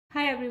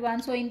Hi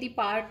everyone, so in the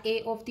part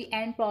A of the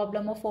end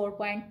problem of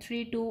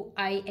 4.32,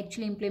 I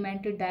actually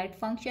implemented that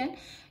function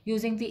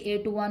using the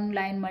A to 1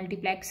 line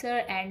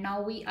multiplexer, and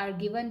now we are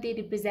given the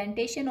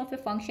representation of a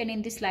function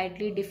in the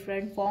slightly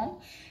different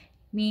form,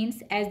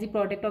 means as the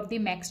product of the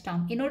max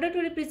term. In order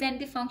to represent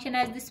the function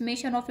as the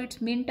summation of its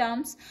min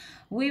terms,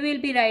 we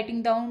will be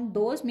writing down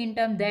those min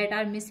terms that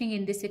are missing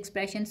in this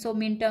expression. So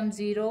min term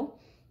 0,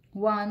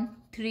 1,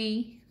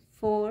 3,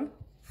 4,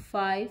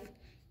 5,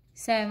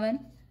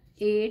 7,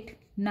 8,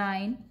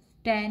 9,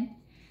 10,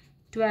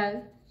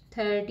 12,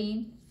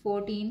 13,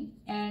 14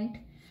 and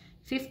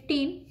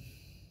 15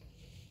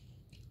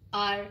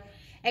 are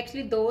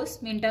actually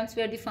those min terms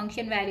where the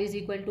function value is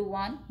equal to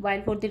 1,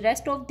 while for the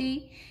rest of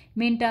the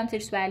min terms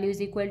its value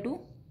is equal to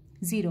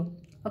 0.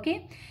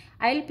 Okay,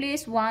 I'll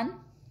place 1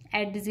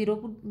 at the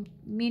 0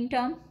 min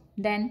term,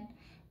 then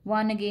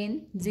 1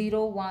 again,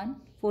 0, 1.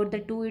 For the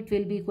 2 it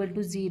will be equal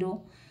to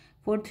 0.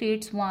 For 3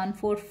 it's 1.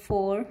 For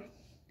 4,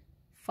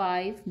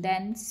 5,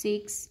 then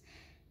 6,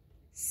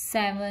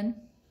 7,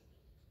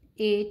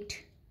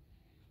 8,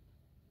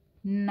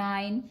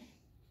 9,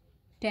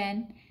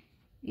 10,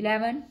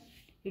 11,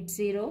 it's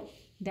 0.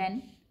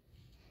 Then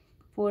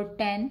for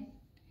 10,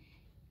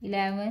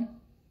 11,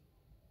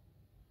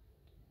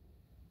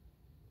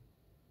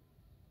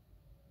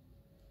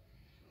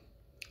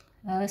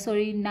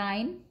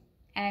 9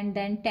 and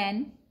then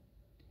 10.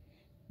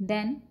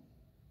 Then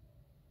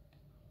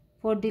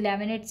for the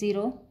 11 it's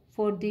 0.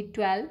 For the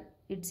 12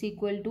 it's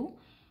equal to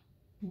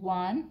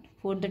 1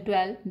 for the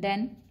 12.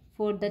 Then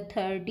for the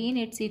 13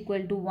 it's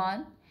equal to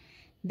 1.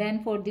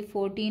 Then for the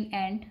 14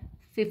 and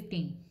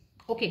 15.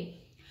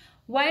 Okay,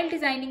 while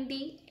designing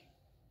the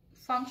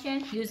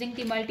function using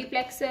the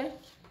multiplexer,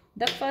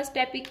 the first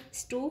step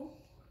is to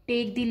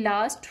take the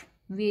last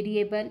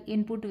variable,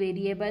 input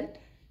variable,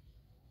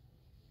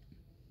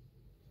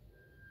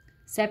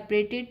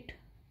 separate it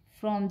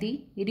from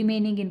the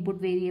remaining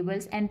input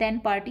variables, and then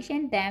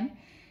partition them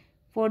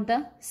for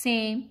the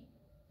same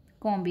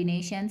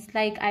combinations.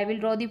 Like I will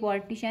draw the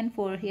partition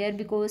for here,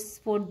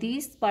 because for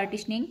these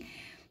partitioning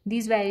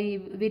these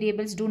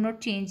variables do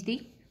not change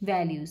the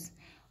values.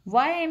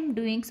 Why I am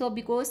doing so?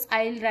 Because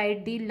I'll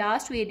write the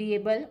last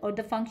variable or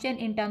the function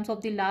in terms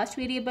of the last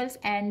variables,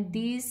 and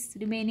these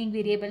remaining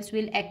variables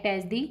will act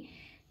as the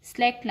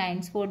slack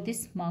lines for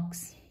this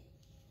marks.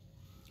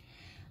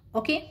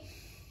 Okay,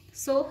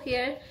 so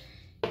here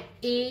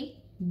A,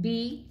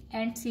 B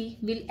and C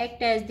will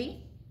act as the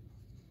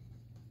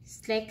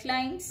slack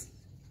lines,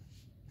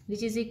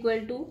 which is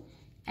equal to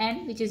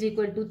n, which is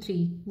equal to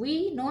 3.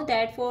 We know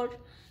that for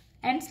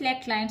n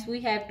slack lines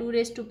we have 2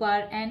 raised to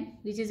power n,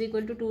 which is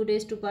equal to 2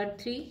 raised to power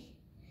 3,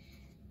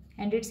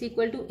 and it's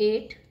equal to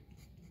 8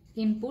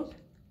 input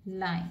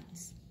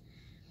lines.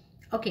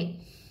 Okay,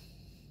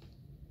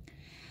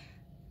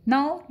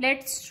 now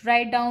let's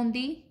write down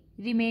the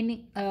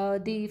remaining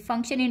the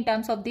function in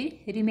terms of the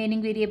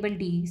remaining variable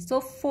d.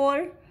 So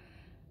for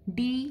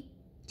d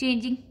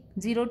changing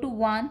 0 to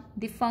 1,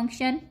 the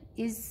function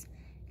is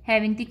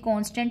having the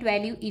constant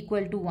value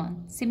equal to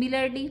 1.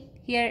 Similarly,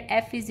 here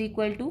f is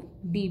equal to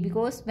d,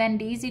 because when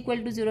d is equal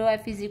to 0,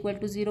 f is equal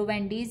to 0.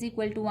 When d is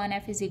equal to 1,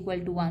 f is equal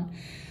to 1.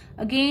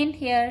 Again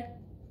here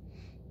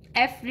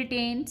f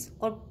retains,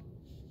 or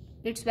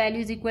its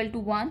value is equal to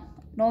 1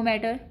 no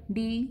matter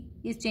d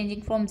is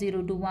changing from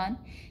 0 to 1.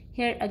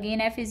 Here again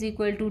f is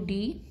equal to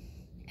d,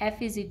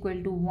 f is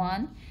equal to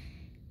 1,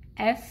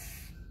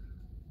 f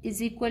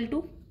is equal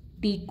to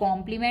d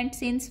complement,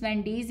 since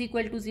when d is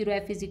equal to 0,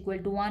 f is equal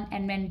to 1,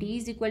 and when d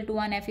is equal to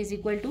 1, f is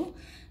equal to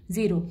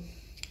 0.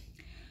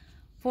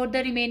 For the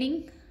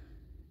remaining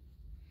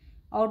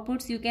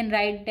outputs you can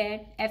write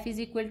that f is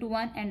equal to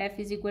 1 and f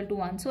is equal to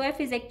 1. So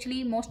f is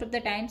actually most of the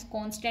times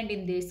constant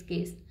in this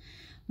case.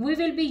 We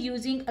will be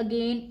using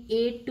again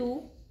A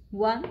to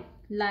 1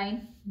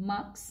 line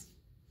mux.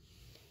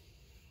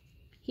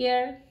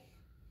 Here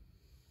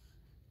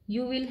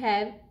you will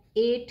have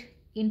 8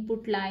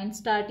 input lines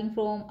starting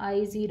from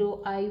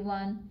I0,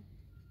 I1,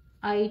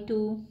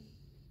 I2,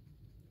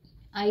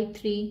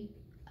 I3,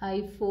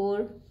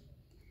 I4,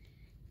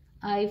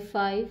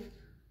 I5,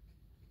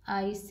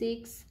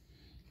 I6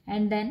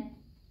 and then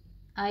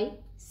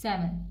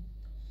I7.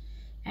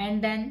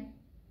 And then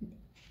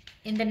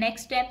in the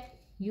next step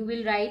you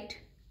will write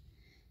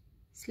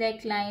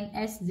slack line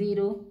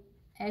S0,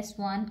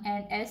 S1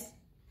 and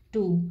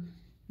S2,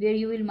 where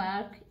you will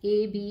mark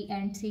A, B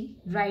and C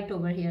right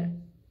over here.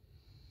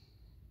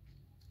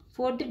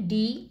 For the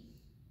D,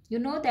 you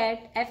know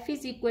that f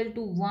is equal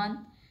to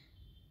 1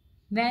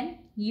 when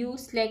you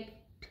select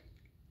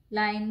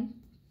line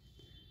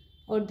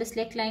or the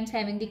slack lines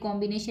having the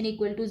combination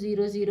equal to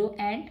 0, 0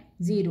 and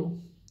 0.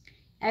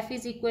 F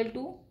is equal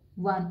to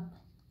 1,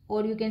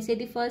 or you can say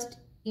the first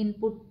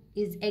input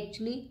is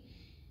actually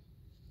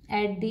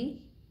at the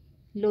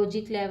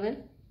logic level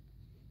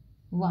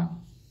 1.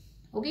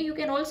 Okay, you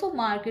can also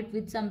mark it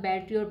with some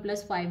battery or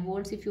plus 5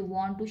 volts if you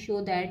want to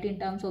show that in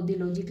terms of the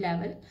logic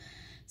level.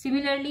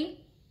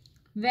 Similarly,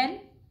 when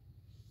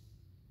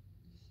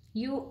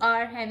you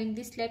are having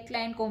the slack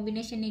line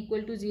combination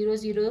equal to 0,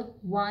 0,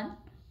 1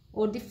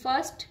 or the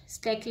first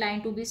stack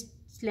line to be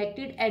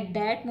selected, at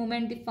that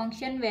moment the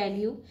function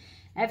value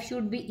f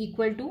should be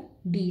equal to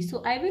d.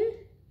 So I will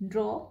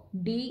draw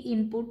d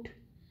input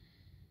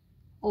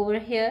over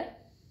here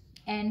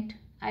and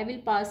I will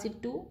pass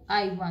it to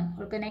I1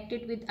 or connect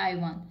it with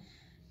I1.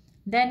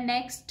 Then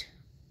next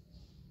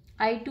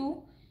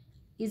I2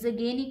 is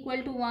again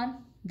equal to 1.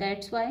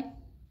 That's why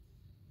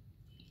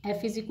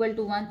f is equal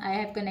to 1. I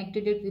have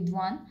connected it with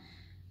 1.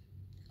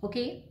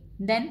 Okay.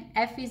 Then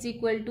f is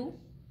equal to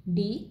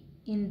d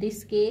in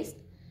this case.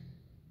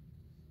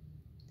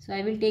 So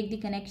I will take the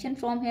connection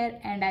from here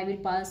and I will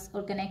pass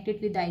or connect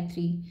it with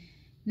I3.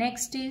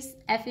 Next is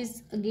f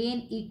is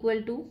again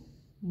equal to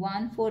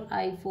 1 for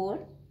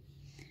I4.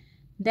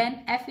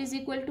 Then f is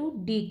equal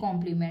to d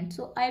complement.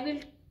 So I will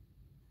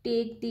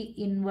take the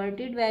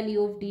inverted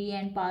value of d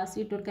and pass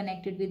it or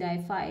connect it with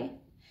I5.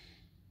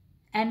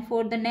 And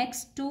for the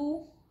next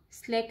two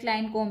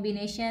slackline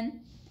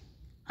combination,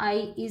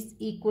 I is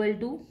equal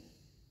to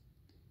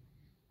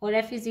or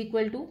f is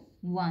equal to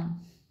 1.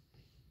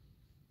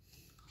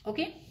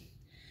 Okay.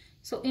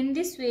 So in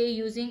this way,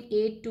 using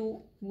 8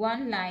 to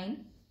 1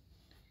 line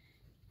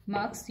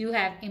mux, you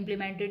have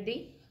implemented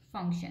the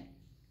function.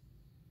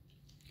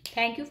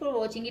 Thank you for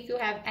watching. If you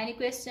have any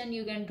question,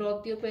 you can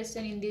drop your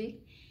question in the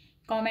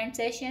comment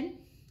section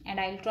and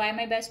I'll try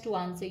my best to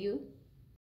answer you.